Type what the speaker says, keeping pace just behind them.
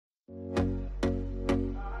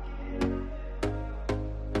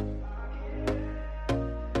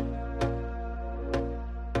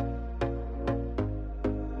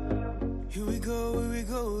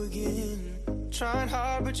go again. Trying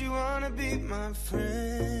hard, but you wanna be my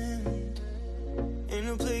friend. Ain't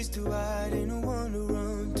no place to hide, ain't no one to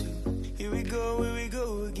run to. Here we go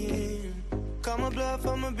again. Call my bluff,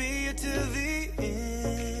 I'ma be here till the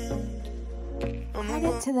end.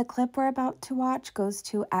 Credit to the clip we're about to watch goes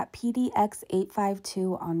to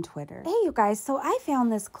 @PDX852 on Twitter. Hey, you guys, so I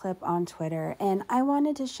found this clip on Twitter, and I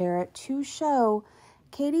wanted to share it to show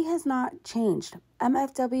Katey has not changed.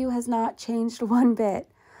 MFW has not changed one bit.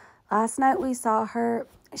 Last night we saw her.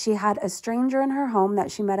 She had a stranger in her home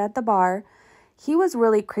that she met at the bar. He was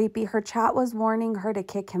really creepy. Her chat was warning her to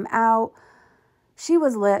kick him out. She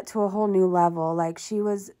was lit to a whole new level. Like, she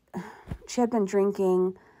had been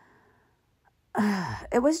drinking.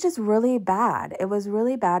 It was just really bad. It was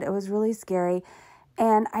really bad. It was really scary.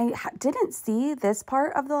 And I didn't see this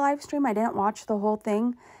part of the live stream. I didn't watch the whole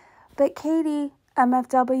thing. But Katey,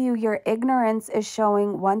 MFW, your ignorance is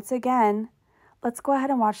showing once again. Let's go ahead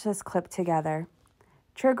and watch this clip together.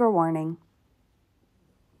 Trigger warning.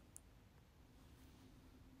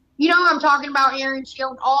 You know what I'm talking about, Aaron? She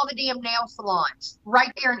owned all the damn nail salons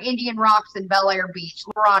right there in Indian Rocks and Bel Air Beach,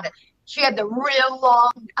 Rhonda. She had the real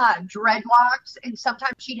long dreadlocks, and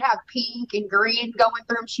sometimes she'd have pink and green going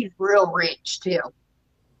through them. She's real rich, too.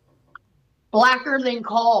 Blacker than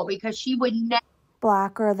coal, because she would never.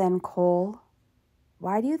 Blacker than coal?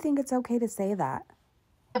 Why do you think it's okay to say that?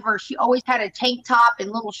 She always had a tank top and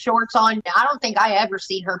little shorts on. I don't think I ever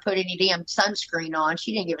seen her put any damn sunscreen on.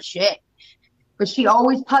 She didn't give a shit. But she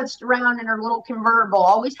always putzed around in her little convertible.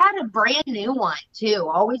 Always had a brand new one, too.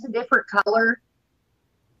 Always a different color.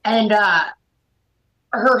 And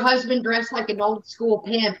her husband dressed like an old school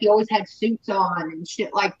pimp. He always had suits on and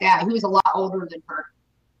shit like that. He was a lot older than her.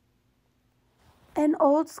 An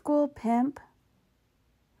old school pimp?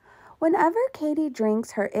 Whenever Katey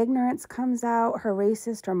drinks, her ignorance comes out, her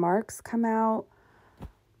racist remarks come out.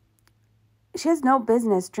 She has no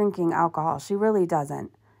business drinking alcohol. She really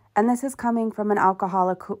doesn't. And this is coming from an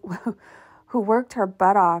alcoholic who worked her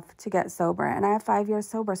butt off to get sober. And I have 5 years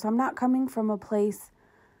sober, so I'm not coming from a place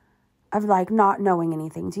of, like, not knowing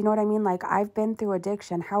anything. Do you know what I mean? Like, I've been through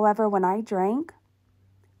addiction. However, when I drank,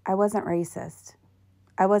 I wasn't racist.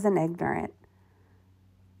 I wasn't ignorant.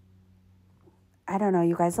 I don't know,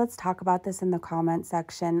 you guys. Let's talk about this in the comment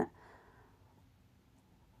section.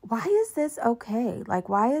 Why is this okay? Like,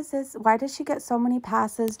 why does she get so many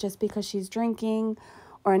passes just because she's drinking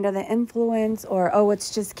or under the influence, or, oh,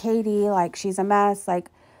 it's just Katey, like, she's a mess?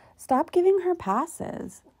 Like, stop giving her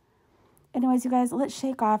passes. Anyways, you guys, let's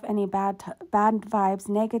shake off any bad vibes,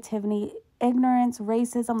 negativity, ignorance,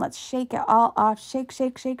 racism. Let's shake it all off. Shake,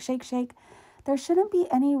 shake, shake, shake, shake. There shouldn't be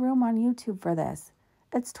any room on YouTube for this.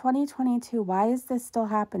 It's 2022. Why is this still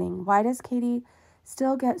happening? Why does Katey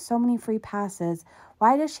still get so many free passes?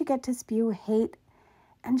 Why does she get to spew hate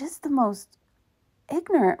and just the most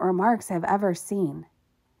ignorant remarks I've ever seen?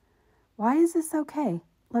 Why is this okay?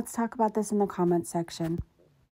 Let's talk about this in the comment section.